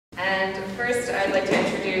And first, I'd like to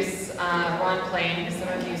introduce Ron Plain, who some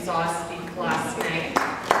of you saw speak last night.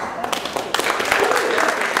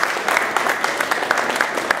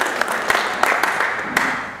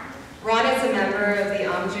 Ron is a member of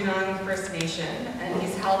the First Nation, and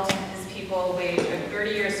he's helped his people wage a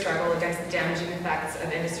 30-year struggle against the damaging effects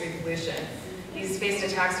of industry pollution. He's faced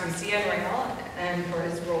attacks from Cia and Rail, and for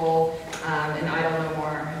his role in Idle No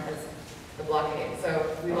More as the blockade.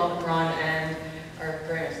 So we welcome Ron and our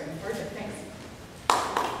prayers and worship. Thanks.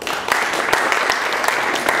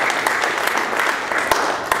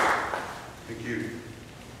 Thank you.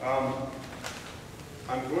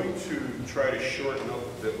 I'm going to try to shorten up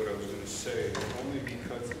a bit what I was going to say, only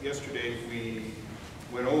because yesterday we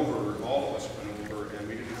went over, all of us went over, and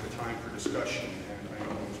we didn't have time for discussion, and I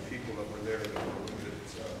know there's people that were there that were a little bit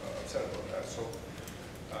upset about that. So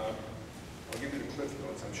I'll give you the cliff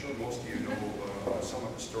notes. I'm sure most of you know some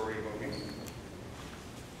of the story about me.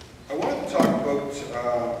 I wanted to talk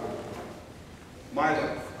about my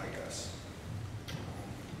life, I guess.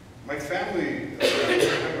 My family, I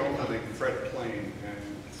have an uncle named Fred Plain, and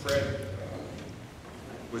Fred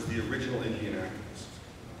was the original Indian activist.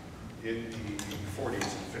 In the 40s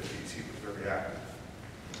and 50s, he was very active.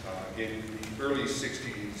 In the early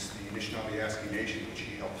 60s, the Anishinaabe Nation, which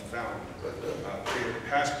he helped found, created a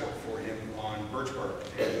passport for him on birch bark,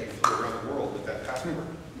 and he flew around the world with that passport.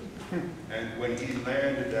 And when he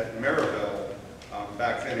landed at Maribel,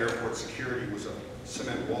 back then airport security was a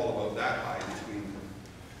cement wall about that high between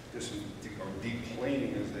this or deep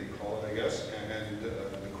planing, as they call it, I guess, and the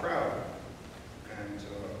crowd. And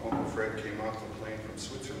Uncle Fred came off the plane from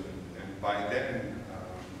Switzerland, and by then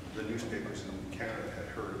the newspapers in Canada had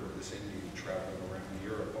heard of this Indian traveling around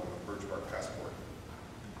Europe on a birch bark passport.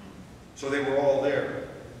 So they were all there.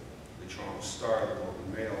 The Toronto Star, the Globe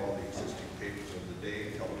and Mail, all the existing papers of the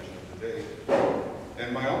day, television of the day.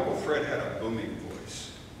 And my Uncle Fred had a booming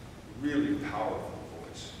voice, really powerful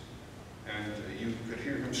voice. And you could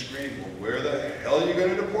hear him scream, well, where the hell are you going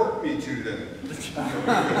to deport me to then?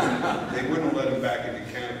 They wouldn't let him back into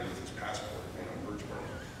Canada with his passport, birch bark.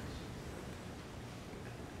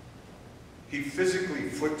 He physically,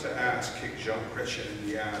 foot to ass, kicked Jean Chrétien in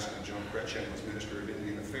the ass when Jean Chrétien was Minister of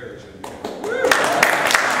Indian Affairs.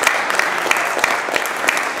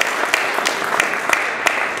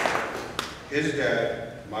 His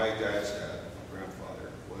dad, my dad's dad, my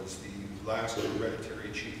grandfather, was the last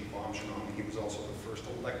hereditary chief of Anishinaabe. He was also the first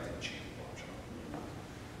elected chief of Anishinaabe.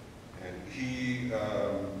 And he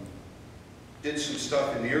did some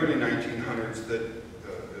stuff in the early 1900s that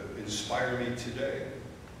inspire me today.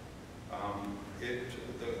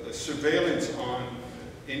 The surveillance on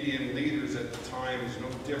Indian leaders at the time is no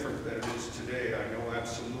different than it is today. I know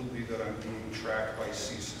absolutely that I'm being tracked by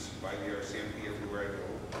CSIS and by the RCMP everywhere I go.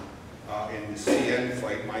 In the CN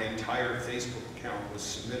fight, my entire Facebook account was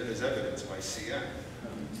submitted as evidence by CN.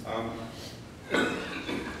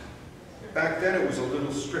 Back then it was a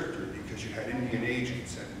little stricter because you had Indian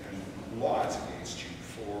agents and laws against you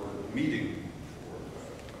for meeting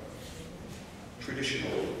for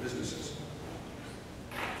traditional businesses.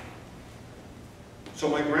 So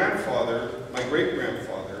my grandfather, my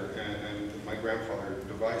great-grandfather, and my grandfather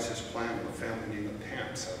devised this plan with a family named the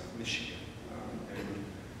Pamps out of Michigan.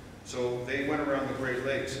 So they went around the Great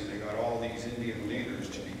Lakes and they got all these Indian leaders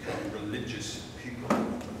to become religious people.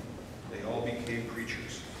 They all became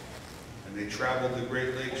preachers. And they traveled the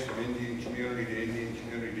Great Lakes from Indian community to Indian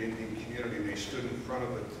community to Indian community, and they stood in front of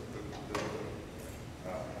the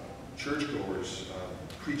churchgoers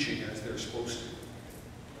preaching as they're supposed to.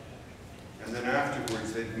 And then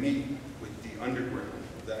afterwards they'd meet with the underground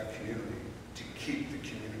of that community to keep the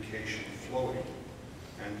communication flowing.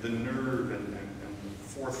 And the nerve and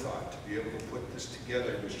forethought to be able to put this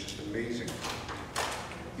together was just amazing.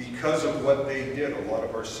 Because of what they did, a lot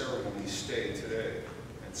of our ceremonies stay today,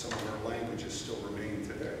 and some of our languages still remain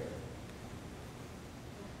today.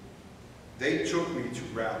 They took me to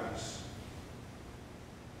rallies.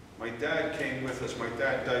 My dad came with us. My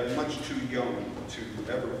dad died much too young to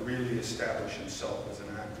ever really establish himself as an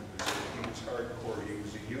activist. He was hardcore. He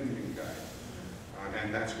was a union guy.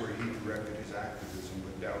 And that's where he directed his activism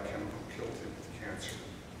when Dow Chemical killed him with cancer.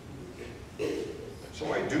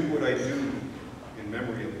 So I do what I do in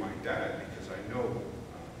memory of my dad because I know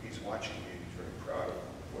he's watching me and he's very proud of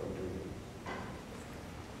what I'm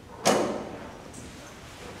doing.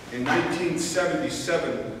 In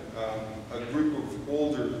 1977, a group of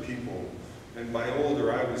older people, and by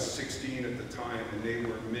older I was 16 at the time and they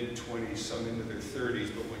were mid-20s, some into their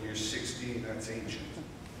 30s, but when you're 16, that's ancient.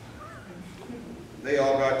 They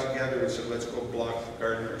all got together and said, let's go block the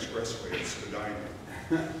Gardiner Expressway at Spadina.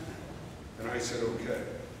 And I said, okay.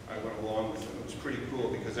 I went along with him. It was pretty cool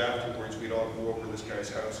because afterwards we'd all go over to this guy's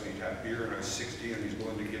house and he'd have beer, and I was 60 and he's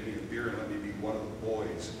willing to give me a beer and let me be one of the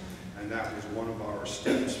boys. And that was one of our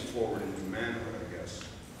steps forward into manhood, I guess.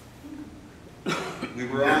 We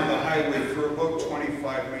were on the highway for about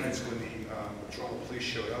 25 minutes when the Toronto police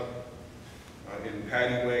showed up in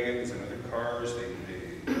paddy wagons and other cars.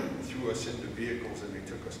 They threw us into vehicles and they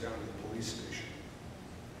took us down to the police station.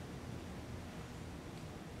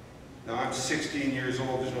 Now I'm 16 years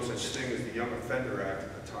old. There's no such thing as the Young Offender Act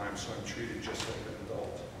at the time, so I'm treated just like an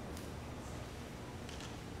adult.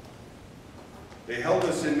 They held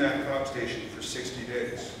us in that cop station for 60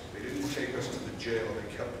 days. They didn't take us to the jail.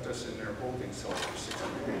 They kept us in their holding cell for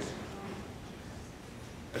 60 days.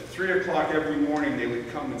 At 3 o'clock every morning, they would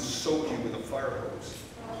come and soak you with a fire hose.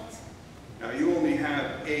 Now, you only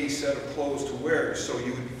have a set of clothes to wear, so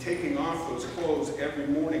you would be taking off those clothes every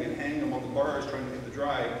morning and hanging them on the bars, trying to get them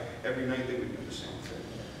dry. Every night, they would do the same thing.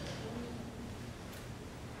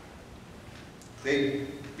 They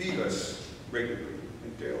beat us regularly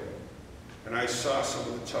and daily. And I saw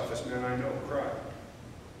some of the toughest men I know cry.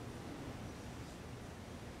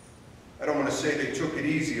 I don't want to say they took it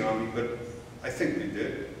easy on me, but I think they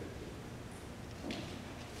did.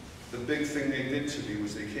 The big thing they did to me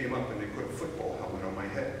was they came up and they put a football helmet on my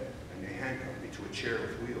head, and they handcuffed me to a chair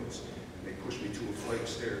with wheels, and they pushed me to a flight of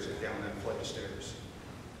stairs and down that flight of stairs.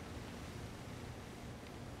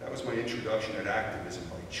 That was my introduction at activism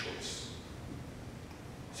by choice.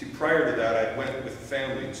 See, prior to that, I went with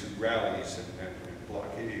family to rallies and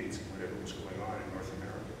blockades and whatever was going on in North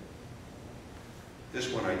America. This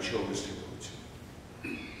one I chose to go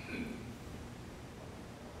to.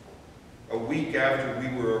 A week after we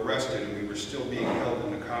were arrested and we were still being held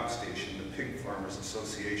in the cop station, the Pig Farmers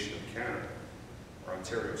Association of Canada, or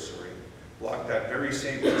Ontario, sorry, blocked that very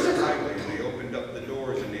same piece of highway, and they opened up the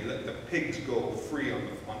doors and they let the pigs go free on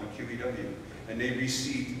the QEW, and they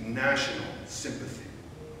received national sympathy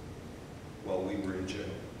while we were in jail.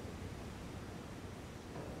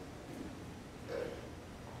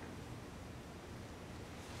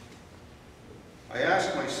 I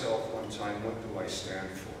asked myself one time, what do I stand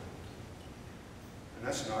for? And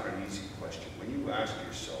that's not an easy question. When you ask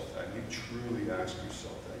yourself that, you truly ask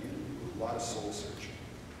yourself that, you do a lot of soul searching.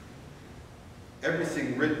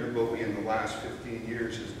 Everything written about me in the last 15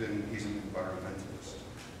 years has been, he's an environmentalist.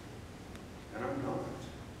 And I'm not.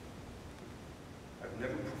 I've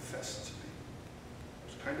never professed to be. I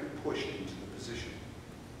was kind of pushed into the position.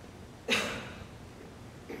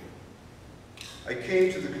 I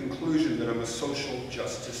came to the conclusion that I'm a social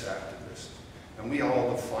justice activist. And we all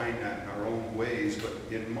define that in our own ways, but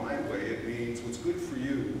in my way it means what's good for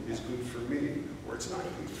you is good for me, or it's not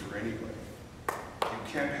good for anybody. You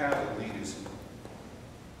can't have elitism.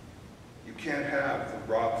 You can't have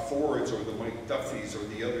the Rob Fords or the Mike Duffys or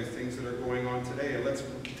the other things that are going on today. And let's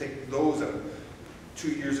take those out.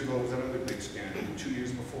 2 years ago was another big scandal. 2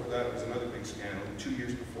 years before that was another big scandal. 2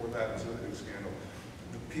 years before that was another big scandal.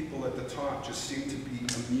 The people at the top just seem to be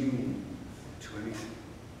immune to anything.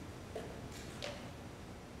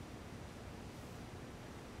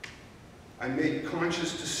 I made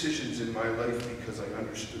conscious decisions in my life because I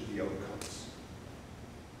understood the outcomes.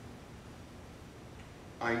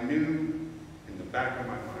 I knew in the back of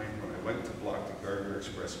my mind when I went to block the Gardner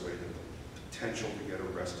Expressway that the potential to get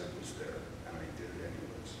arrested was there, and I did it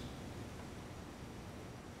anyways.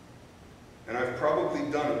 And I've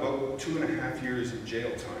probably done about 2.5 years of jail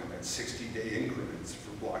time at 60-day increments for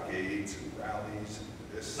blockades and rallies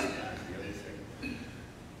and this and that and the other thing.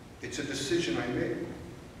 It's a decision I made.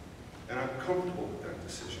 And I'm comfortable with that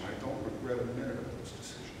decision. I don't regret a minute of those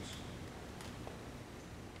decisions.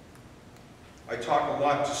 I talk a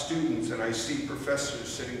lot to students, and I see professors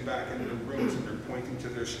sitting back in their rooms and they're pointing to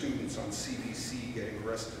their students on CBC getting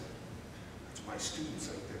arrested. That's my students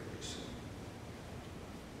out there, they say.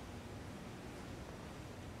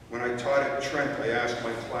 When I taught at Trent, I asked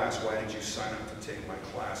my class, why did you sign up to take my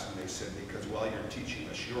class? And they said, because while you're teaching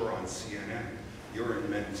us, you're on CNN, you're in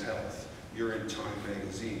Men's Health, you're in Time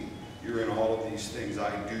Magazine, you're in all of these things. I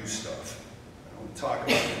do stuff. I don't talk about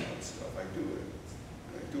that stuff. I do it.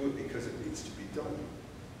 And I do it because it needs to be done.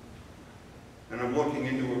 And I'm looking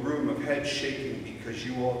into a room of head shaking because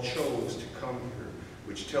you all chose to come here,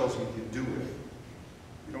 which tells me you do it.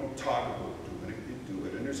 You don't talk about doing it, you do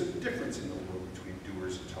it. And there's a difference in the world between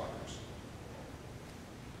doers and talkers.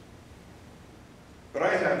 But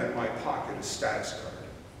I have in my pocket a status card.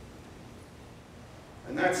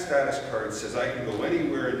 And that status card says I can go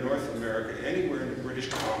anywhere in North America, anywhere in the British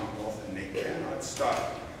Commonwealth, and they cannot stop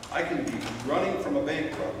me. I can be running from a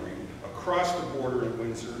bank robbery across the border in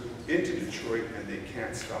Windsor, into Detroit, and they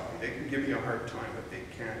can't stop me. They can give me a hard time, but they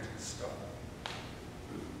can't stop me.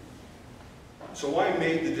 So I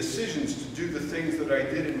made the decisions to do the things that I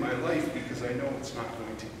did in my life because I know it's not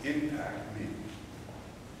going to impact me.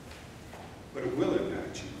 But it will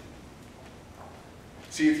impact you.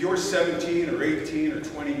 See, if you're 17 or 18 or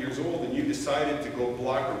 20 years old and you decided to go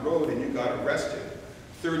block a road and you got arrested,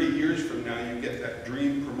 30 years from now you get that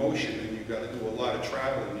dream promotion and you've got to do a lot of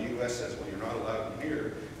travel, and the US says, well, you're not allowed in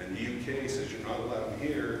here, and the UK says you're not allowed in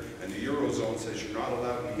here, and the Eurozone says you're not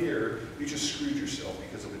allowed in here, you just screwed yourself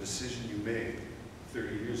because of a decision you made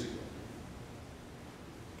 30 years ago.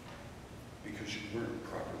 Because you weren't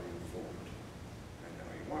properly informed, and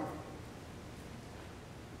now you are.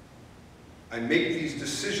 I make these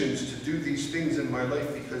decisions to do these things in my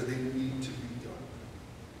life because they need to be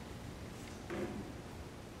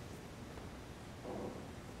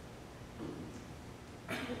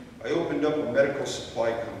done. I opened up a medical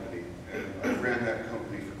supply company, and I ran that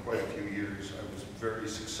company for quite a few years. I was very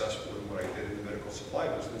successful in what I did in the medical supply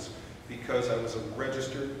business because I was a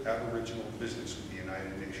registered Aboriginal business with the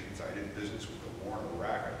United Nations. I did business with the war in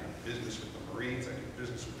Iraq, I did business with the Marines, I did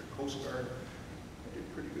business with the Coast Guard. I did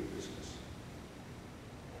pretty good business.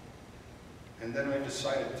 And then I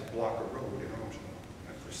decided to block a road in Armstrong,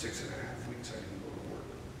 and for 6.5 weeks I didn't go to work.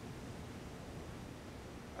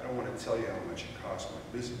 I don't want to tell you how much it cost my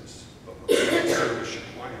business, but when I service your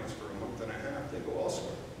clients for 1.5 months, they go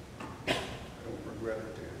elsewhere. I don't regret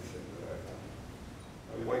a damn thing that I've done.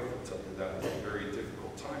 My wife will tell you that was a very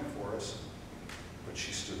difficult time for us, but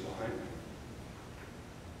she stood behind me.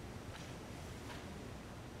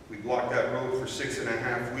 We blocked that road for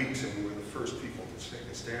 6.5 weeks, and we were the first people to take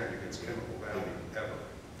a stand against Chemical Valley ever.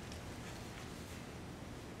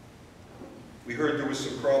 We heard there was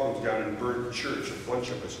some problems down in Burnt Church. A bunch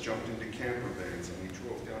of us jumped into camper vans, and we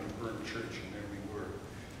drove down to Burnt Church, and there we were.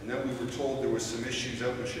 And then we were told there was some issues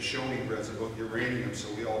out in Shoshone Res about uranium, so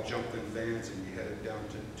we all jumped in vans and we headed down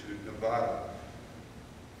to Nevada.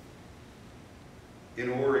 In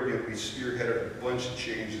Oregon, we spearheaded a bunch of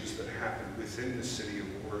changes that happened within the city of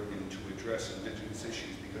Oregon to address Indigenous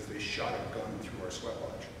issues because they shot a gun through our sweat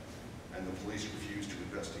lodge, and the police refused to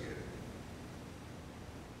investigate it.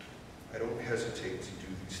 I don't hesitate to do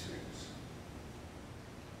these things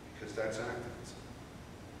because that's activism.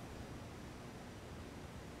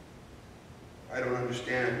 I don't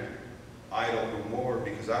understand idle no more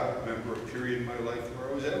because I don't remember a period in my life where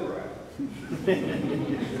I was ever idle.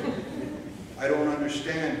 I don't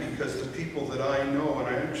understand because the people that I know, and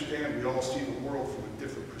I understand we all see the world from a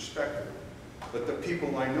different perspective, but the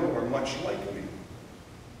people I know are much like me,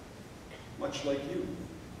 much like you.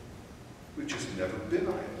 We've just never been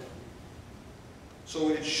idle. So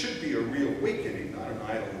it should be a reawakening, not an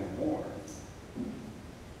idle no more.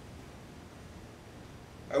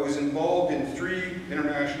 I was involved in 3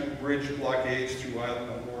 international bridge blockades through Isle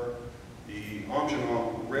of War, the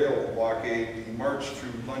Amgenong rail blockade, the march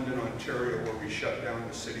through London, Ontario, where we shut down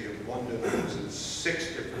the city of London. I was in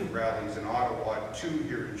 6 different rallies in Ottawa, 2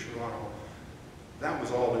 here in Toronto. That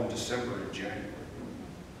was all in December and January.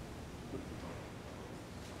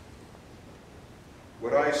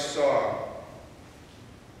 What I saw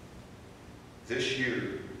this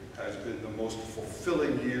year has been the most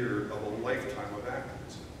fulfilling year of a lifetime of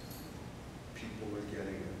activism. People are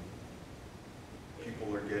getting it.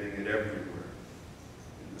 People are getting it everywhere.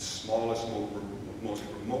 In the smallest, most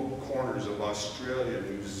remote corners of Australia,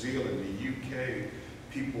 New Zealand, the UK,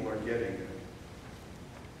 people are getting it.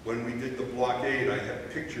 When we did the blockade, I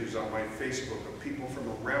had pictures on my Facebook of people from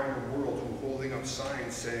around the world who were holding up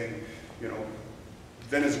signs saying, you know,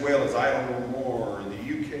 Venezuela's idle no more, and the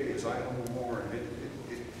UK is idle no more. And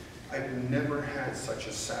I've never had such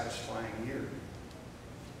a satisfying year.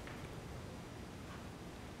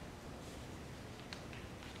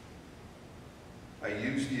 I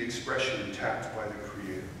use the expression tapped by the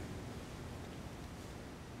Creator.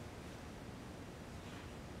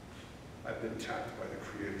 I've been tapped by the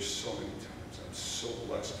Creator so many times. I'm so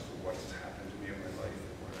blessed for what has happened to me in my life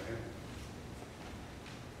and where I am.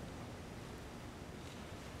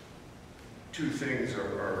 2 things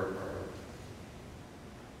are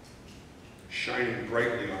shining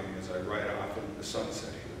brightly on me as I ride off into the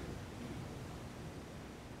sunset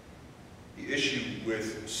here. The issue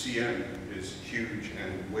with CN is huge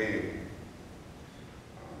and weighing.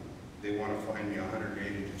 They want to fine me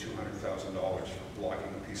 $180,000 to $200,000 for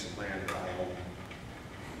blocking a piece of land that I own.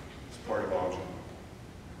 It's part of Amgen.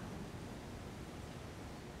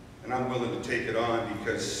 And I'm willing to take it on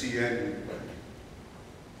because CN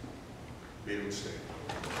made a mistake.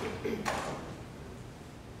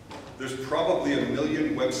 There's probably a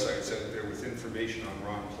million websites out there with information on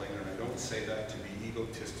Ron Plain, and I don't say that to be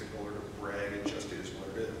egotistical or to brag, it just is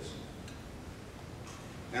what it is.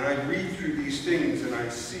 And I read through these things and I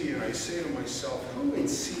see and I say to myself, who in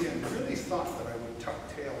CN really thought that I would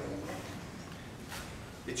tuck tail in them?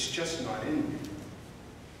 It's just not in me.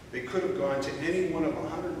 They could have gone to any one of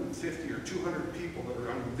 150 or 200 people that are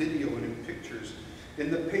on video and in pictures. In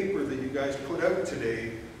the paper that you guys put out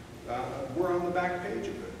today, we're on the back page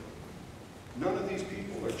of it. None of these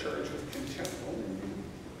people are charged with contempt, only me.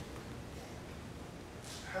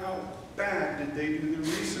 How bad did they do the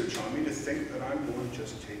research on me to think that I'm going to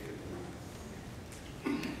just take it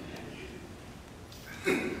and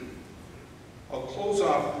run? I'll close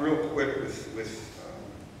off real quick with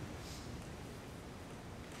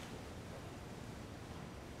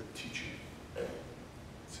a teaching.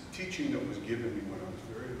 It's a teaching that was given me when I was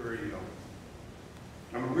very, very young.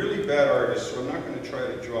 I'm a really bad artist, so I'm not going to try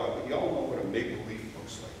to draw it, but y'all know what a maple leaf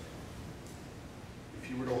looks like. If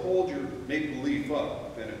you were to hold your maple leaf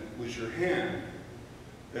up and it was your hand,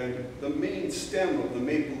 then the main stem of the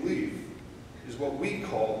maple leaf is what we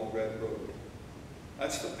call the red road.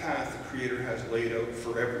 That's the path the Creator has laid out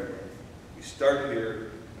for everyone. We start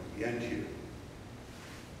here and we end here.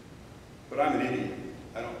 But I'm an idiot.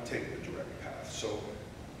 I don't take the direct path. So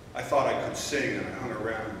I thought I could sing, and I hung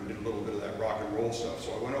around and did a little bit of that rock and roll stuff.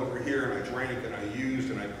 So I went over here and I drank and I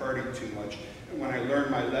used and I partied too much. And when I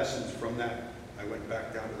learned my lessons from that, I went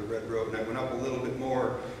back down to the red road and I went up a little bit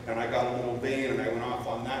more and I got a little vein and I went off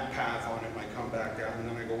on that path on it and I come back down and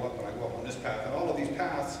then I go up and I go up on this path. And all of these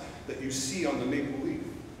paths that you see on the maple leaf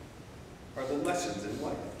are the lessons in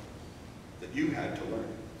life that you had to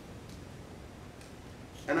learn.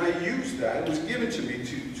 And I used that. It was given to me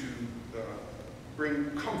to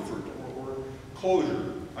bring comfort or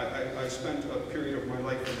closure. I spent a period of my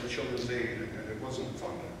life in the Children's Aid, and it wasn't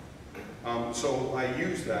fun. So I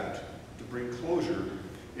used that to bring closure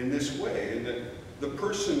in this way, in that the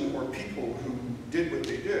person or people who did what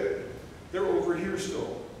they did, they're over here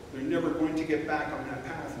still. They're never going to get back on that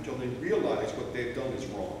path until they realize what they've done is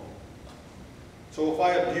wrong. So if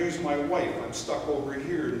I abuse my wife, I'm stuck over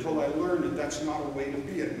here until I learn that that's not a way to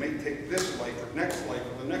be. It may take this life or next life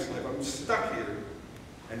or the next life. I'm stuck here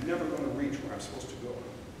and never going to reach where I'm supposed to go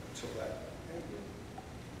until that end.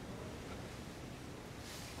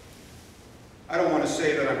 I don't want to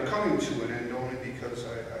say that I'm coming to an end only because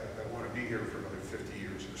I want to be here for another 50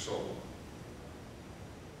 years or so.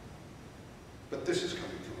 But this is coming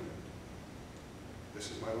to an end.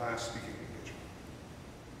 This is my last speaking engagement.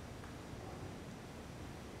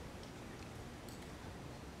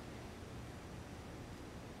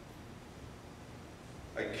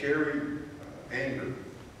 I carry anger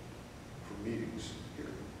for meetings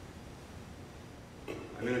here.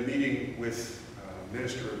 I'm in a meeting with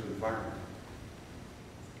Minister of Environment,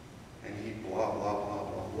 and he blah, blah, blah,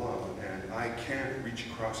 blah, blah, and I can't reach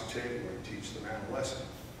across the table and teach the man a lesson.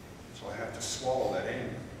 So I have to swallow that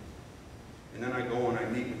anger. And then I go and I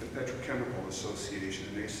meet with the Petrochemical Association,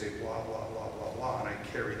 and they say blah, blah, blah, blah, blah, and I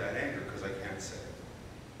carry that anger because I can't say it.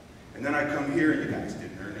 And then I come here, and you guys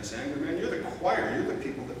didn't earn this anger, man. You're the choir. You're the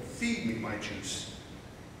people that feed me my juice.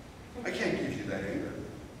 I can't give you that anger.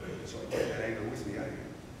 So I take that anger with me out of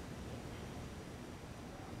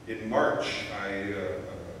here. In March, I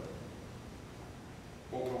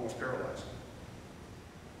woke almost paralyzed.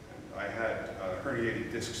 And I had herniated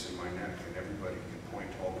discs in my neck, and everybody can point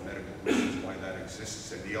to all the medical reasons why that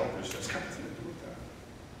exists. And the elder says, it's got nothing to do with that.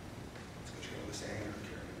 It's because you have this anger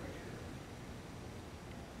carrying right here.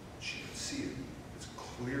 She could see it as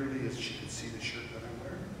clearly as she could see the shirt that I'm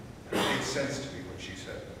wearing. And it made sense to me what she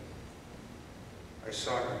said. I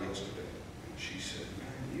saw her yesterday, and she said,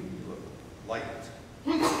 man, you look light.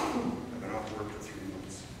 I've been off work for 3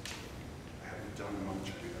 months. I haven't done much.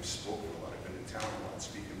 I mean, I've spoken a lot. I've been in town a lot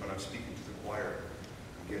speaking, but I'm speaking to the choir.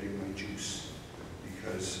 I'm getting my juice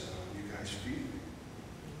because you guys feed me.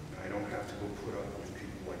 And I don't have to go put up with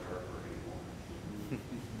people like Harper anymore.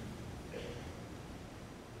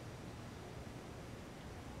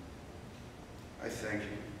 I thank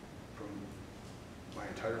you from my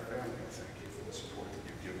entire family. I thank you for the support that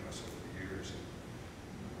you've given us over the years. And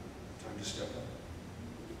time to step up.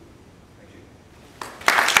 Thank you.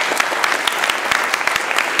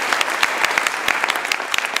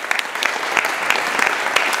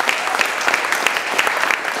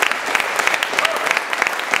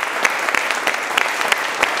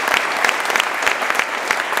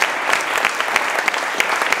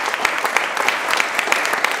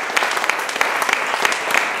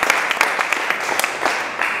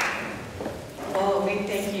 Well, we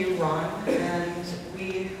thank you, Ron, and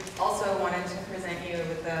we also wanted to present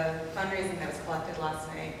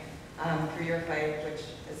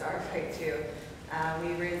quite too.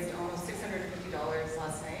 We raised almost $650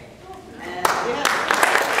 last night.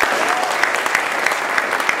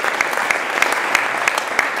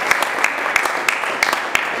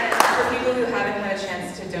 And for people who haven't had a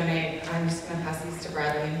chance to donate, I'm just going to pass these to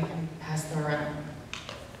Bradley and he can pass them around.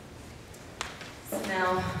 So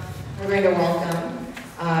now we're going to welcome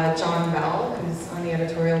John Bell, who's on the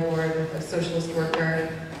editorial board of Socialist Worker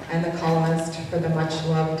and the columnist for the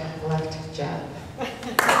much-loved Left Jab.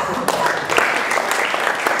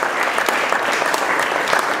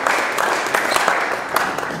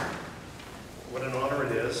 What an honor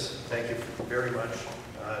it is. Thank you very much.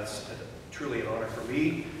 It's truly an honor for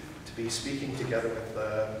me to be speaking together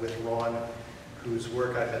with Ron, whose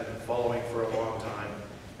work I've been following for a long time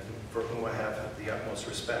and for whom I have the utmost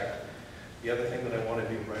respect. The other thing that I want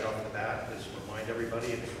to do right off the bat is remind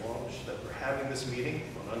everybody and acknowledge that we're having this meeting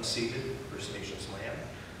on unceded First Nations land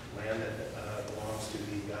that belongs to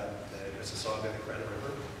the Mississauga, the Credit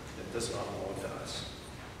River, that does not belong to us.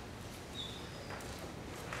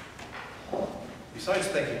 Besides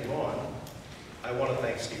thanking Ron, I want to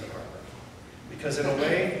thank Stephen Harper. Because in a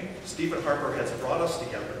way, Stephen Harper has brought us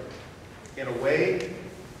together in a way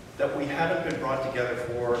that we haven't been brought together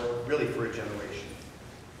really for a generation.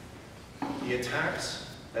 The attacks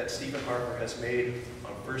that Stephen Harper has made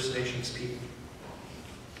on First Nations people,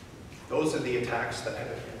 those are the attacks that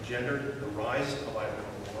have engendered the rise of Idaho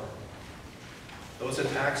War. Those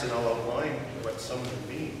attacks, and I'll outline what some of them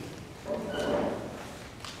mean,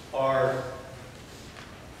 are,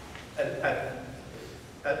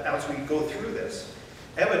 as we go through this,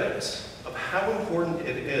 evidence of how important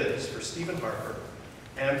it is for Stephen Harper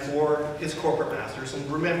and for his corporate masters, and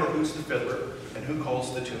remember who's the fiddler and who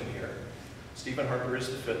calls the tune here. Stephen Harper is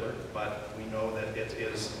the fiddler, but we know that it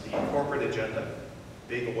is the corporate agenda,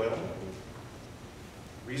 big oil,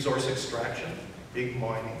 resource extraction, big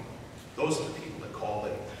mining. Those are the people that call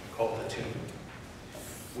the tune.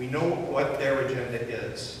 We know what their agenda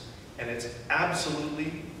is, and it's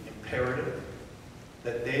absolutely imperative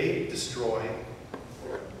that they destroy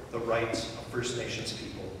the rights of First Nations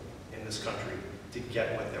people in this country to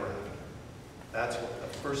get what they're after. That's the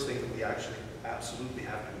first thing that we actually absolutely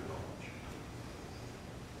have to acknowledge.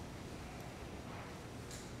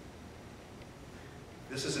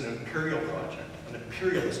 This is an imperial project, an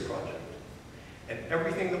imperialist project. And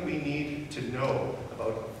everything that we need to know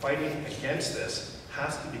about fighting against this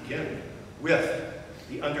has to begin with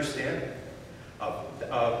the understanding of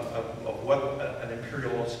what an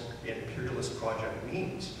imperialist project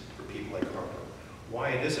means for people like Harper. Why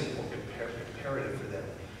it is imperative for them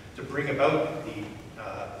to bring about the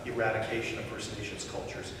eradication of First Nations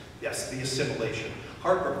cultures. Yes, the assimilation.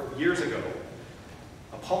 Harper, years ago,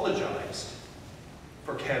 apologized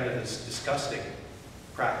for Canada's disgusting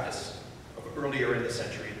practice of earlier in the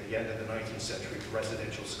century, at the end of the 19th century,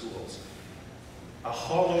 residential schools. A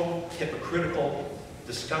hollow, hypocritical,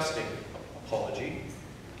 disgusting apology.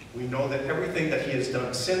 We know that everything that he has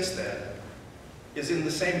done since then is in the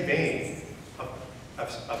same vein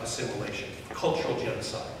of assimilation, cultural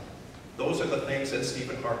genocide. Those are the things that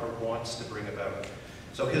Stephen Harper wants to bring about.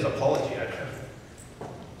 So his apology,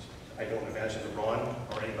 I don't imagine that Ron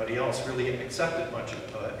or anybody else really accepted much in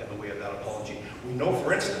the way of that apology. We know,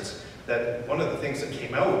 for instance, that one of the things that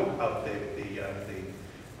came out of the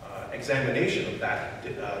examination of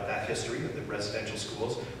that history of the residential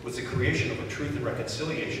schools was the creation of a Truth and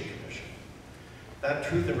Reconciliation Commission. That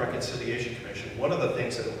Truth and Reconciliation Commission, one of the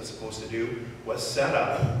things that it was supposed to do was set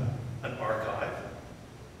up an archive,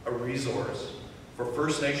 a resource for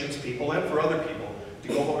First Nations people and for other people to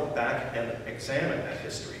go back and examine that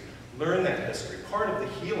history, learn that history. Part of the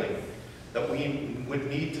healing that we would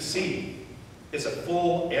need to see is a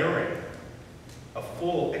full airing, a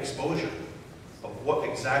full exposure of what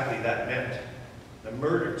exactly that meant. The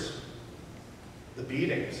murders, the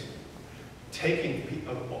beatings, taking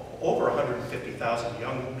over 150,000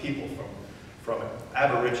 young people from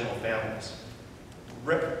Aboriginal families,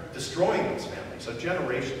 destroying those families. So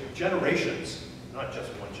generations, not just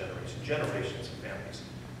one generation, generations of families.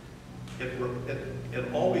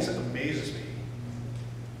 It always amazes me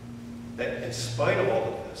that in spite of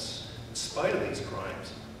all of this, in spite of these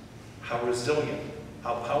crimes, how resilient,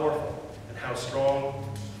 how powerful, and how strong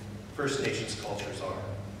First Nations cultures are,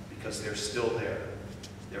 because they're still there.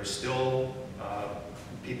 They're still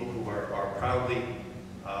people who are proudly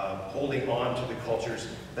holding on to the cultures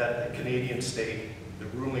that the Canadian state, the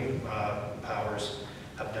ruling powers,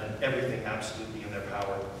 have done everything absolutely in their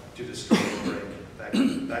power to destroy and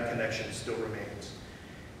break. That connection still remains.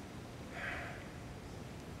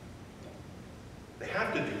 They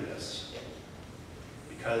have to do this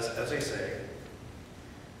because, as I say,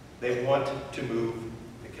 They want to move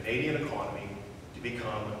the Canadian economy to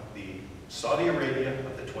become the Saudi Arabia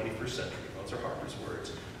of the 21st century. Those are Harper's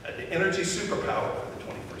words. The energy superpower of the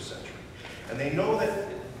 21st century. And they know that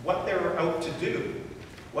what they're out to do,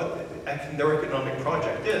 what their economic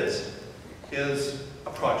project is a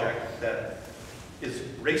project that is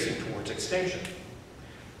racing towards extinction.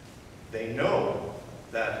 They know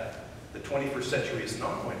that the 21st century is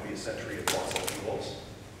not going to be a century of fossil fuels.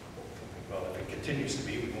 Well, if it continues to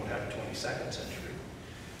be, we won't have a 22nd century.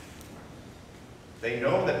 They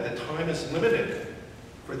know that the time is limited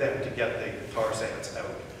for them to get the tar sands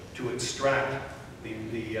out, to extract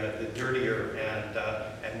the dirtier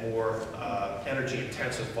and more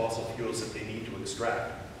energy-intensive fossil fuels that they need to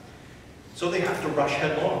extract. So they have to rush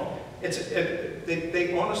headlong.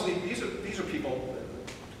 They honestly, these are people.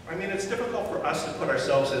 I mean, it's difficult for us to put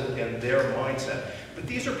ourselves in their mindset, but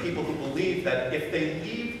these are people who believe that if they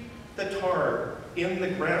leave the tar in the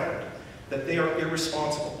ground, that they are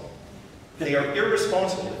irresponsible. They are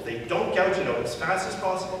irresponsible if they don't gouge it out as fast as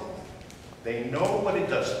possible. They know what it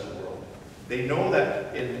does to the world. They know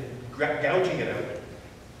that in gouging it out,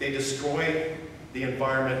 they destroy the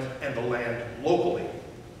environment and the land locally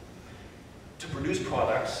to produce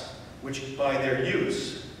products which, by their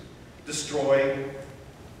use, destroy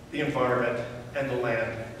the environment and the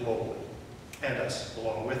land globally, and us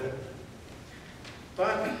along with it.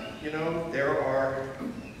 But, you know, there are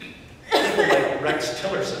people like Rex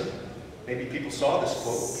Tillerson. Maybe people saw this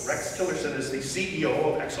quote. Rex Tillerson is the CEO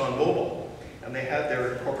of ExxonMobil, and they had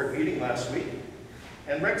their corporate meeting last week.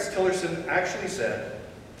 And Rex Tillerson actually said,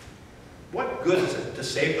 "What good is it to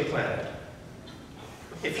save the planet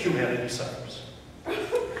if humanity suffers?"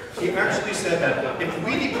 He actually said that if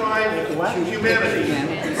we deprive humanity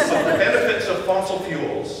of the benefits of fossil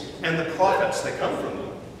fuels and the profits that come from them,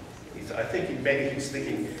 I think he's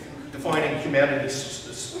thinking, defining humanity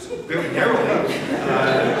very narrowly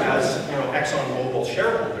as, you know, ExxonMobil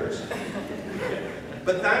shareholders.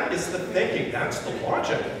 But that is the thinking, that's the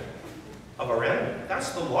logic of our enemy.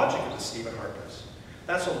 That's the logic of the Stephen Harpers.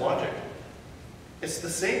 That's the logic. It's the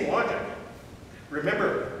same logic.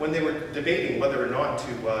 Remember when they were debating whether or not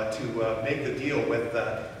to make the deal with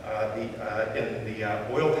in the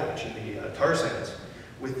oil patch in the tar sands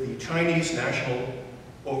with the Chinese National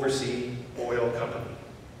Overseas Oil Company,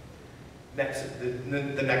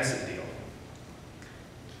 the Nexen deal.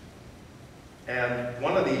 And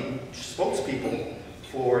one of the spokespeople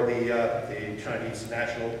for the Chinese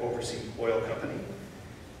National Overseas Oil Company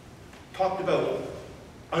talked about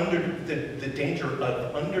the danger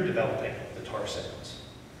of underdeveloping the tar sands.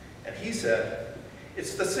 And he said,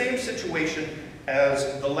 it's the same situation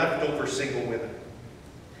as the leftover single women.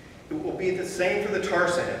 It will be the same for the tar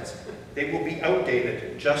sands. They will be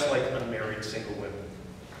outdated just like unmarried single women.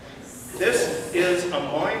 This is a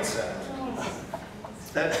mindset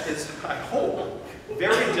that is, I hope,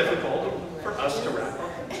 very difficult for us to wrap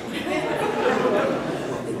up into.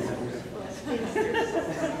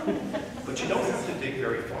 But you don't have to dig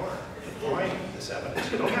very far to find this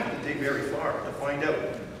evidence. You don't have to dig very far to find out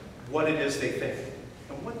what it is they think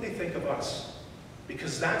and what they think of us.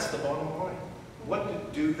 Because that's the bottom line.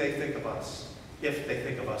 What do they think of us, if they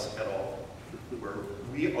think of us at all?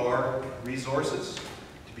 We are resources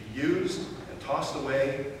to be used and tossed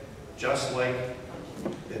away, just like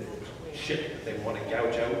the shit that they want to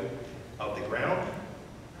gouge out of the ground,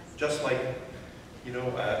 just like, you know,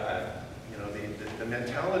 the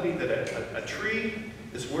mentality that a tree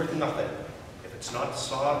is worth nothing if it's not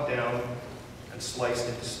sawed down and sliced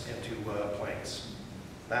into planks.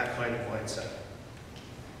 That kind of mindset.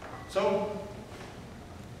 So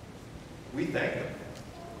we thank them,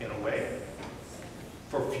 in a way,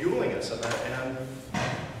 for fueling us in that. And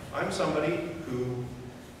I'm somebody who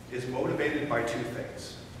is motivated by two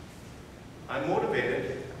things. I'm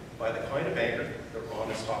motivated by the kind of anger that Ron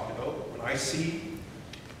has talked about when I see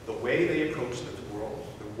the way they approach the world,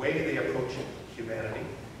 the way they approach humanity,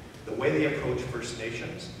 the way they approach First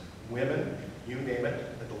Nations, women, you name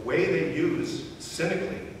it, and the way they use,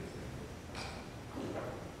 cynically,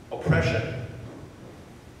 oppression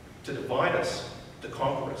to divide us, to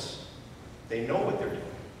conquer us. They know what they're doing.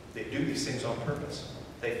 They do these things on purpose.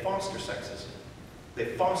 They foster sexism. They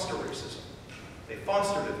foster racism. They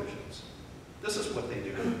foster divisions. This is what they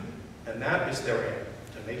do. And that is their aim,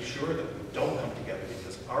 to make sure that we don't come together,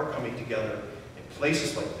 because our coming together in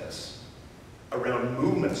places like this, around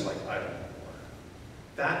movements like Island War,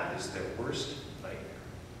 that is their worst nightmare.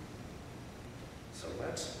 So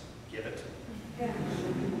let's give it.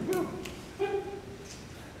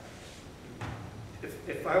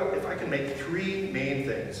 If I can make three main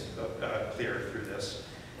things clear through this,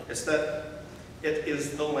 it's that It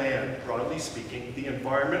is the land, broadly speaking, the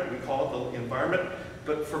environment, we call it the environment,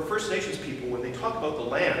 but for First Nations people, when they talk about the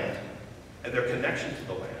land and their connection to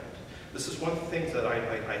the land, this is one of the things that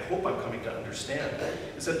I hope I'm coming to understand,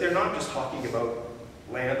 is that they're not just talking about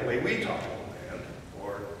land the way we talk about land,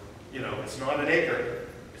 or, you know, it's not an acre,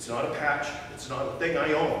 it's not a patch, it's not a thing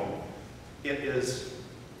I own. It's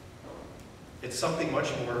something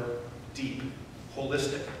much more deep,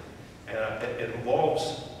 holistic. It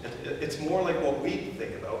involves, it's more like what we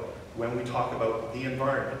think about when we talk about the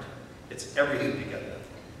environment. It's everything together.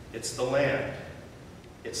 It's the land.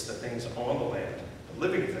 It's the things on the land, the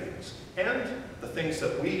living things, and the things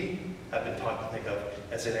that we have been taught to think of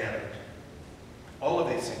as inanimate. All of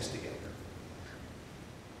these things together.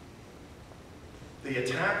 The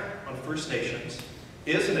attack on First Nations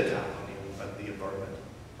is an attack on the environment.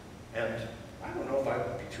 And I don't know if I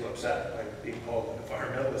would be too upset by being called an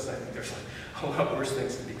environmentalist. I think there's a lot worse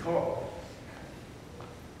things to be called.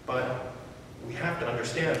 But we have to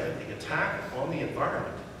understand that the attack on the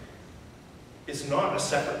environment is not a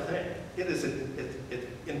separate thing. It is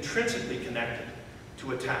intrinsically connected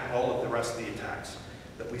to attack all of the rest of the attacks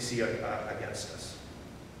that we see against us.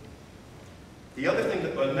 The other thing,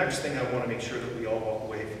 the next thing I want to make sure that we all walk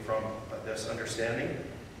away from this understanding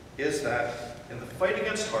is that in the fight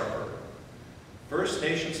against Harper, First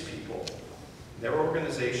Nations people, their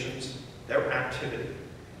organizations, their activity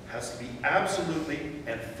has to be absolutely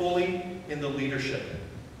and fully in the leadership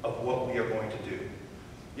of what we are going to do.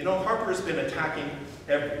 You know, Harper has been attacking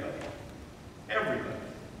everybody. Everybody.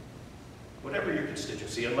 Whatever your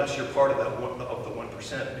constituency, unless you're part of the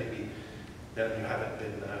 1%, maybe then you haven't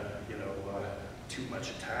been, too much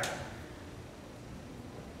attacked.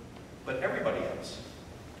 But everybody else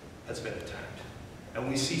has been attacked. And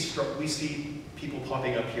we see people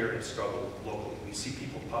popping up here and struggle locally. We see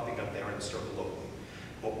people popping up there and struggle locally.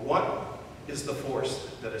 But what is the force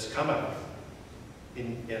that has come out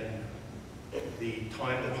in the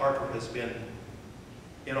time that Harper has been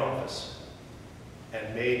in office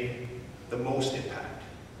and made the most impact?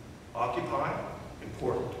 Occupy,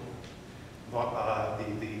 important.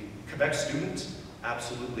 The Quebec students,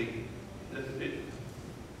 absolutely,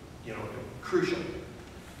 crucial.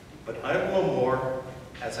 But I will know more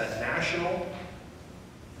as a national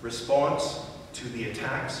response to the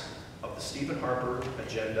attacks of the Stephen Harper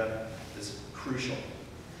agenda is crucial.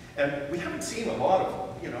 And we haven't seen a lot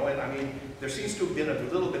of them, and I mean, there seems to have been a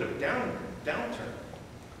little bit of downturn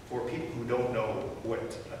for people who don't know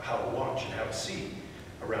how to watch and how to see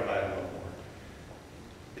around I Don't Know More.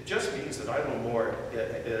 It just means that I Don't Know More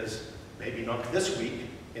is maybe not this week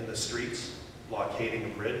in the streets, blockading a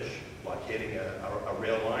bridge, blockading a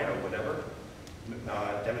rail line or whatever,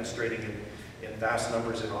 demonstrating in vast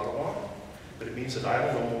numbers in Ottawa, but it means that I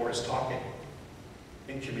Don't Know More is talking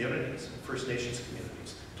in communities, First Nations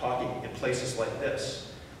communities, talking in places like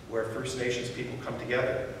this, where First Nations people come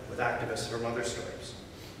together with activists from other stripes.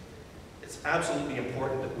 It's absolutely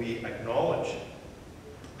important that we acknowledge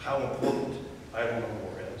how important I Don't Know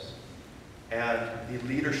More is, and the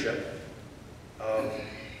leadership of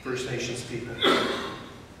First Nations people.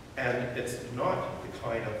 And it's not the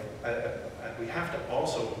kind of, we have to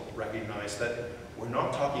also recognize that we're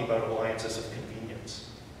not talking about alliances of convenience.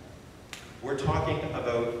 We're talking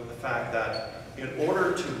about the fact that in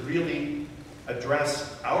order to really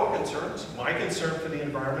address our concerns, my concern for the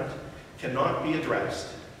environment cannot be addressed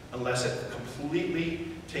unless it completely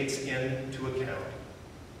takes into account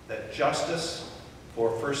that justice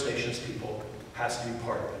for First Nations people has to be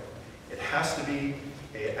part of it. It has to be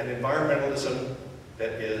an environmentalism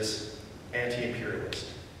that is anti-imperialist,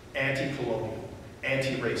 anti-colonial,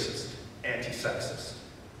 anti-racist, anti-sexist,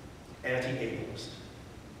 anti-ableist.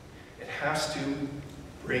 It has to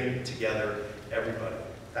bring together everybody.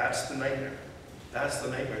 That's the nightmare. That's the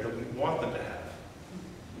nightmare that we want them to have.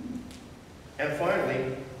 And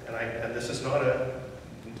finally, and this is not a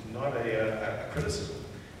criticism,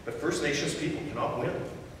 but First Nations people cannot win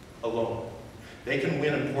alone. They can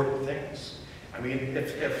win important things. I mean,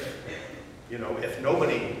 if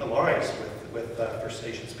nobody allies with First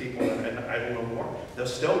Nations people, and I Don't Know More, they'll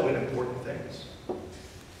still win important things.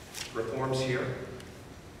 Reforms here,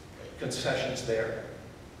 concessions there.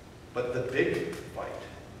 But the big fight,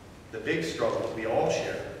 the big struggle that we all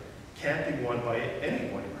share, can't be won by any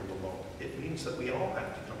one group alone. It means that we all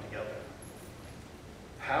have to come together.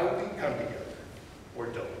 How we come together, or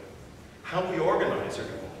don't. How we organize or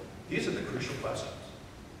don't. These are the crucial questions.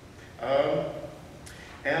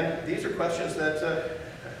 And these are questions that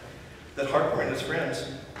Harper and his friends,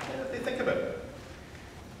 they think about.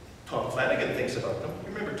 Tom Flanagan thinks about them.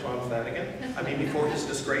 You remember Tom Flanagan? I mean, before his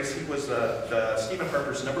disgrace, he was Stephen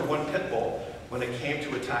Harper's #1 pit bull when it came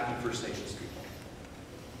to attacking First Nations people.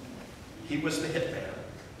 He was the hitman.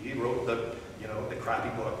 He wrote the crappy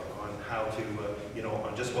book on how to,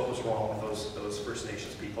 on just what was wrong with those First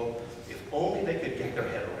Nations people. If only they could get their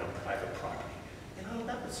head around private property,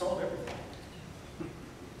 that would solve everything.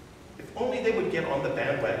 If only they would get on the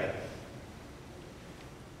bandwagon,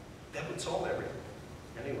 that would solve everything.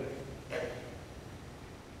 Anyway.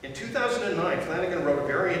 In 2009, Flanagan wrote a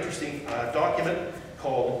very interesting document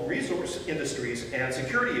called Resource Industries and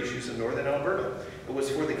Security Issues in Northern Alberta. It was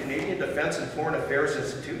for the Canadian Defence and Foreign Affairs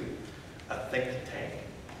Institute, a think tank.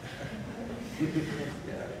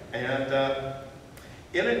 Yeah. And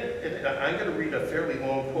in it, I'm going to read a fairly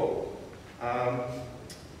long quote.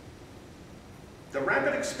 The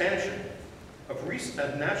rapid expansion of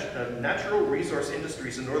natural resource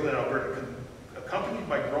industries in Northern Alberta, accompanied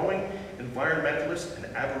by growing environmentalist and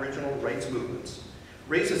Aboriginal rights movements,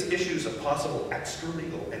 raises issues of possible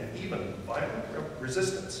extra-legal and even violent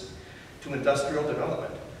resistance to industrial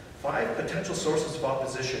development. 5 potential sources of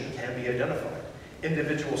opposition can be identified: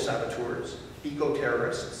 individual saboteurs,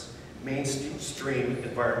 eco-terrorists, mainstream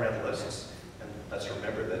environmentalists, and let's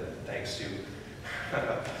remember that thanks to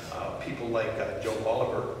people like Joe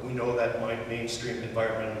Oliver, we know that mainstream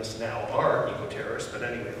environmentalists now are eco-terrorists, but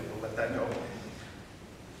anyway, we'll let that go.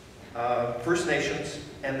 First Nations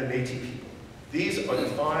and the Métis people. These are the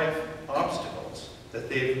 5 obstacles that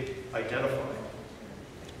they've identified.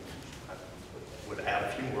 I would add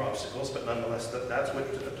a few more obstacles, but nonetheless, that's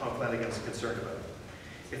what Tom Flanagan is concerned about.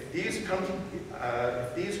 If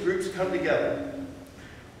these groups come together,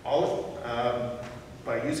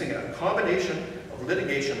 by using a combination of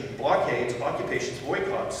litigation, blockades, occupations,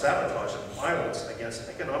 boycotts, sabotage, and violence against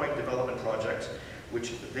economic development projects,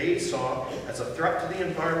 which they saw as a threat to the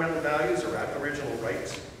environmental values or Aboriginal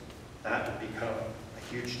rights, that would become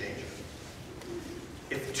a huge danger.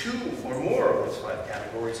 If 2 or more of those 5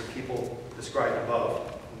 categories of people described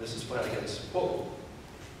above, and this is Flanagan's quote,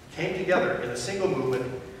 came together in a single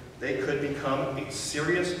movement, they could become a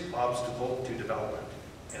serious obstacle to development.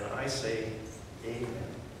 And I say, amen.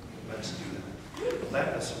 Let's do that. Let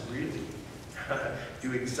us really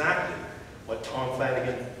do exactly what Tom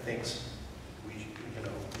Flanagan thinks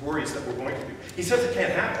worries that we're going to do. He says it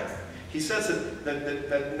can't happen. He says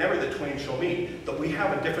that never the twain shall meet, that we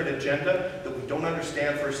have a different agenda, that we don't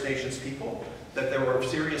understand First Nations people, that there are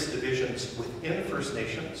serious divisions within First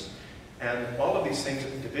Nations, and all of these things,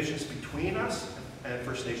 divisions between us and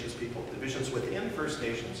First Nations people, divisions within First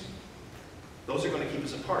Nations, those are going to keep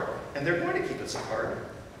us apart. And they're going to keep us apart,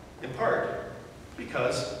 in part,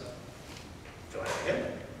 because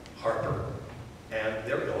Flanagan, Harper, and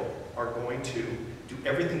their ilk are going to do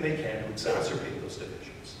everything they can to exacerbate those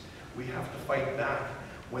divisions. We have to fight back.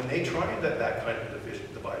 When they try that kind of division,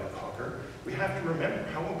 divide and conquer, we have to remember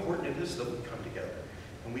how important it is that we come together.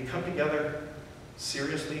 And we come together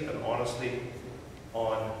seriously and honestly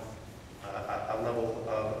on a level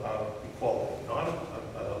of equality, not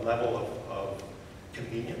a level of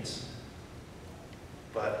convenience,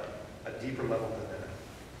 but a deeper level than that.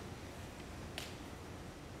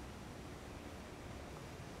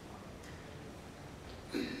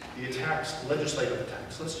 The attacks, legislative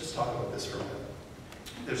attacks. Let's just talk about this for a minute.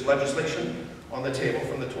 There's legislation on the table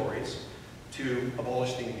from the Tories to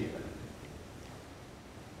abolish the Indian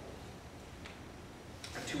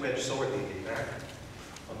Act. A two-edged sword, the Indian Act.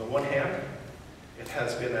 On the one hand, it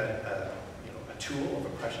has been a tool of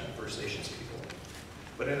oppression of First Nations people.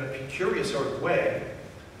 But in a curious sort of way,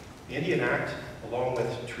 the Indian Act, along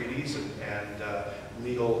with treaties and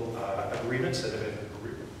legal agreements that have been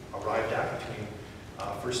arrived at between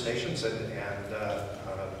First Nations and the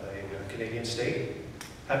Canadian state,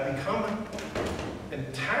 have become,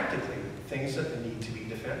 and tactically, things that need to be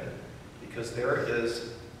defended. Because there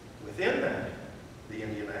is, within that, the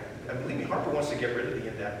Indian Act, and believe me, Harper wants to get rid of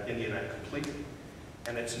the Indian Act completely.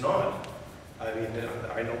 And it's not. I mean,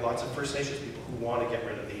 I know lots of First Nations people who want to get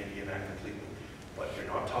rid of the Indian Act completely, but they're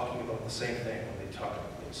not talking about the same thing when they talk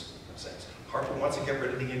about those things. Harper wants to get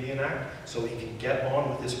rid of the Indian Act so he can get on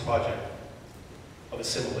with his project of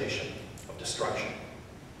assimilation, of destruction.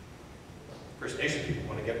 First Nation people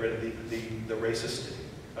want to get rid of the racist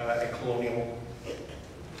and colonial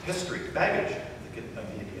history, baggage of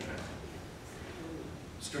the Indian Act.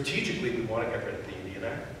 Strategically, we want to get rid of the Indian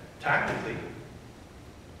Act. Tactically,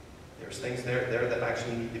 there's things there that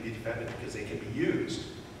actually need to be defended because they can be used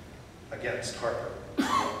against Harper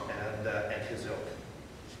and his ilk.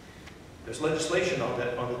 There's legislation on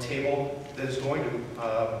the table that is going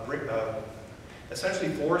to essentially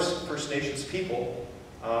force First Nations people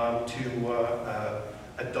to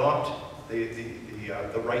adopt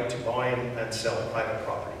the right to buy and sell private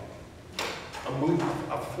property. a move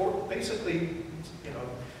for basically, you know,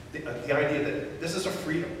 the idea that this is a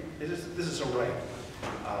freedom, this is a right,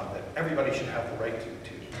 that everybody should have the right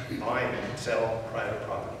to buy and sell private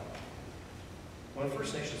property. Well,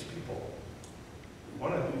 First Nations people,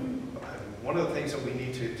 one of the things that we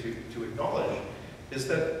need to acknowledge is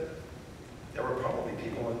that there are probably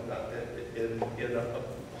people in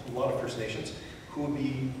a lot of First Nations who would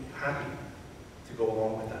be happy to go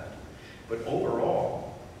along with that. But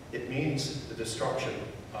overall, it means the destruction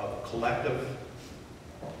of collective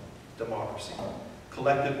democracy,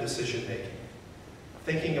 collective decision-making,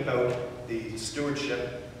 thinking about the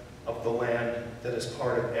stewardship of the land that is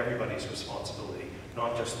part of everybody's responsibility,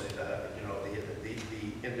 not just the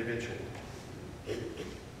individual.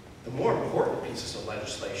 The more important pieces of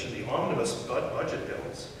legislation, the omnibus budget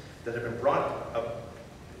bills that have been brought up,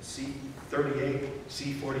 C-38,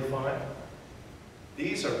 C-45,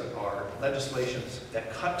 these are legislations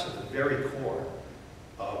that cut to the very core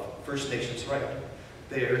of First Nations right.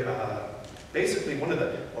 They're basically one of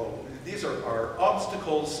the, these are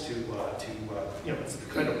obstacles to you know, it's the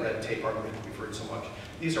kind of red tape argument we've heard so much.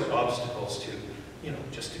 These are obstacles to, you know,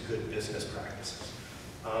 just to good business practices.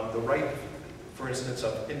 The right, for instance,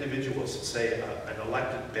 of individuals, say an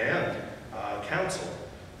elected band council,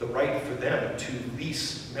 the right for them to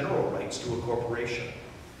lease mineral rights to a corporation.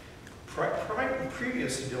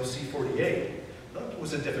 Previous to Bill C-48, that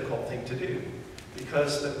was a difficult thing to do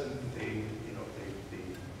because there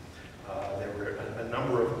were a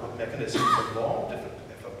number of mechanisms involved. If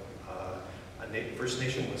a First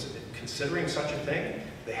Nation was considering such a thing,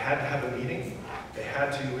 they had to have a meeting, they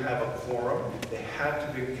had to have a quorum, they had to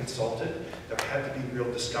be consulted, there had to be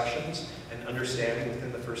real discussions and understanding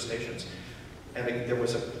within the First Nations. And there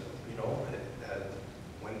was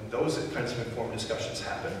when those kinds of informed discussions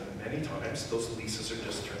happen, many times those leases are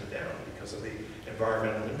just turned down because of the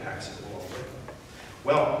environmental impacts that go along with them.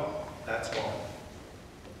 Well, that's gone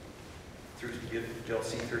through Bill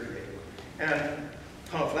C-38. And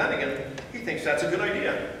Tom Flanagan, he thinks that's a good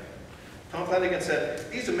idea. Tom Flanagan said,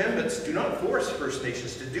 these amendments do not force First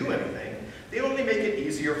Nations to do anything. They only make it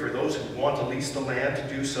easier for those who want to lease the land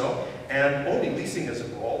to do so, and only leasing is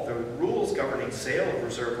involved. The rules governing sale of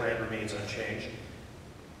reserve land remains unchanged.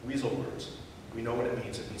 Weasel words. We know what it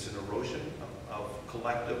means. It means an erosion of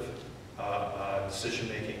collective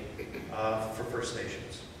decision-making for First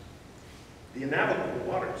Nations. The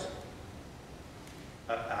Navigable Waters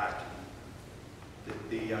Act,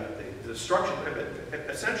 the destruction,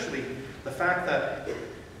 essentially the fact that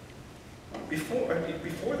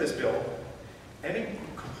before this bill, any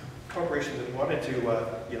corporation that wanted to,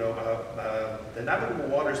 the Navigable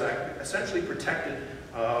Waters Act essentially protected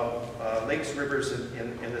lakes, rivers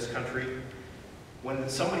in this country. When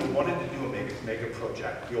somebody wanted to do a mega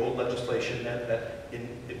project, the old legislation meant that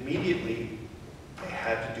immediately they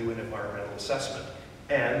had to do an environmental assessment,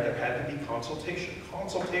 and there had to be consultation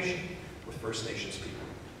with First Nations people.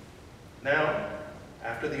 Now,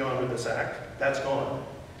 after the Omnibus Act, that's gone.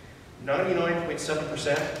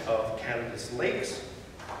 99.7% of Canada's lakes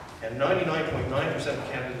and 99.9%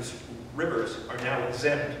 of Canada's rivers are now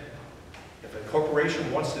exempt. If a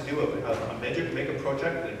corporation wants to do a mega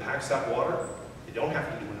project that impacts that water, they don't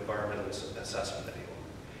have to do an environmental assessment anymore.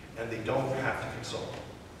 And they don't have to consult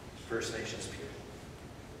First Nations people.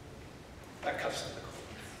 That cuts to the core.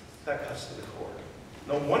 That cuts to the core.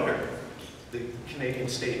 No wonder the Canadian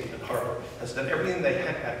state and Harper has done everything they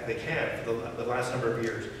can for the last number of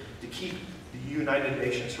years to keep the United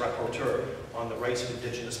Nations rapporteur on the rights of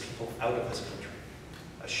Indigenous people out of this country.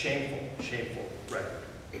 A shameful, shameful record.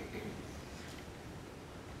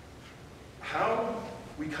 How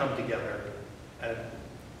we come together, and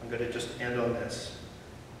I'm going to just end on this,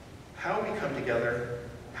 how we come together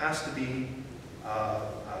has to be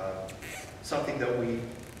something that we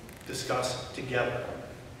discuss together,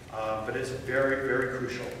 but it's very, very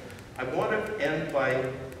crucial. I want to end by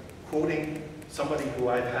quoting somebody who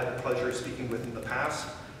I've had the pleasure of speaking with in the past,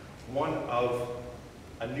 one of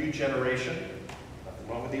a new generation, nothing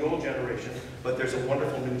wrong with the old generation, but there's a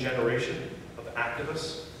wonderful new generation of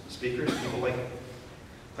activists, speakers, people like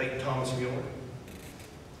Clayton Thomas Mueller,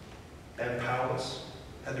 Ben Powis,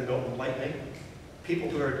 Heather Milton Lightning, people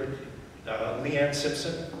who are Leanne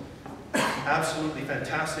Simpson, absolutely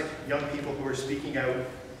fantastic young people who are speaking out.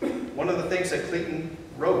 One of the things that Clayton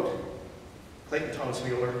Thomas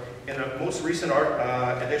Mueller, in a most recent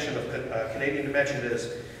edition of Canadian Dimension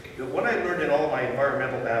is, that what I learned in all my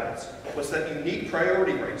environmental battles was that unique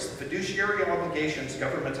priority rights, the fiduciary obligations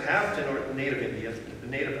governments have to Native Indians,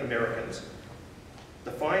 Native Americans,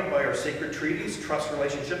 defined by our sacred treaties, trust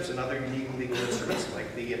relationships, and other unique legal instruments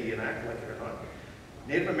like the Indian Act, like it or not,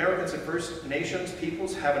 Native Americans and First Nations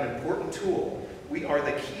peoples have an important tool. We are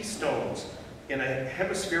the keystones in a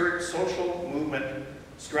hemispheric social movement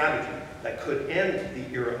strategy that could end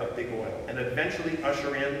the era of big oil and eventually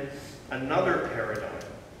usher in another paradigm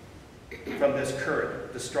from this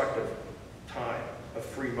current destructive time of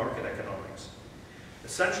free market economics.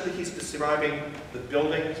 Essentially, he's describing the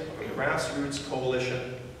building of a grassroots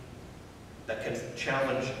coalition that can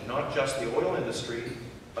challenge not just the oil industry,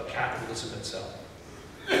 but capitalism itself.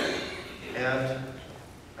 And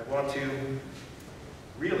I want to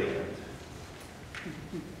really end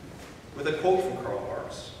with a quote from Karl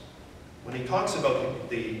Marx when he talks about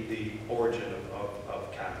the origin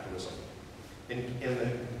of capitalism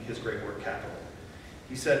in his great work, Capital.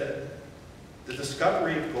 He said, "The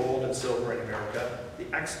discovery of gold and silver in America,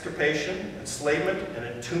 the extirpation, enslavement, and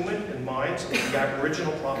entombment in mines of the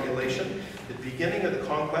Aboriginal population, the beginning of the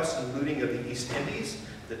conquest and looting of the East Indies,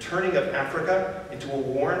 the turning of Africa into a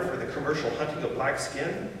warren for the commercial hunting of black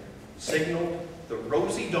skin, signaled the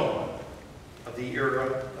rosy dawn of the era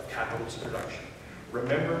of capitalist production."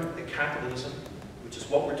 Remember that capitalism, which is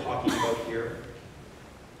what we're talking about here,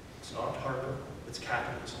 it's not Harper, it's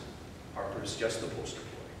capitalism. Harper is just the poster boy.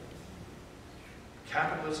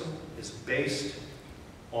 Capitalism is based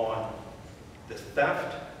on the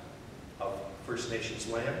theft of First Nations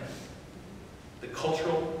land, the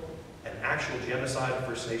cultural and actual genocide of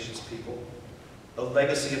First Nations people, the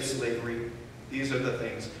legacy of slavery. These are the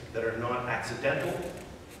things that are not accidental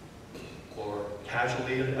or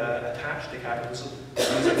casually attached to capitalism. These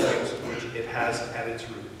are things which it has at its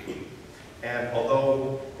root. And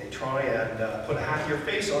although they try and put a happier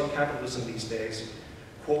face on capitalism these days,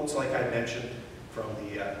 quotes like I mentioned from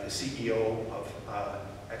the CEO of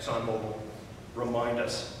ExxonMobil remind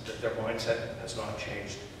us that their mindset has not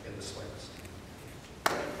changed in the slightest.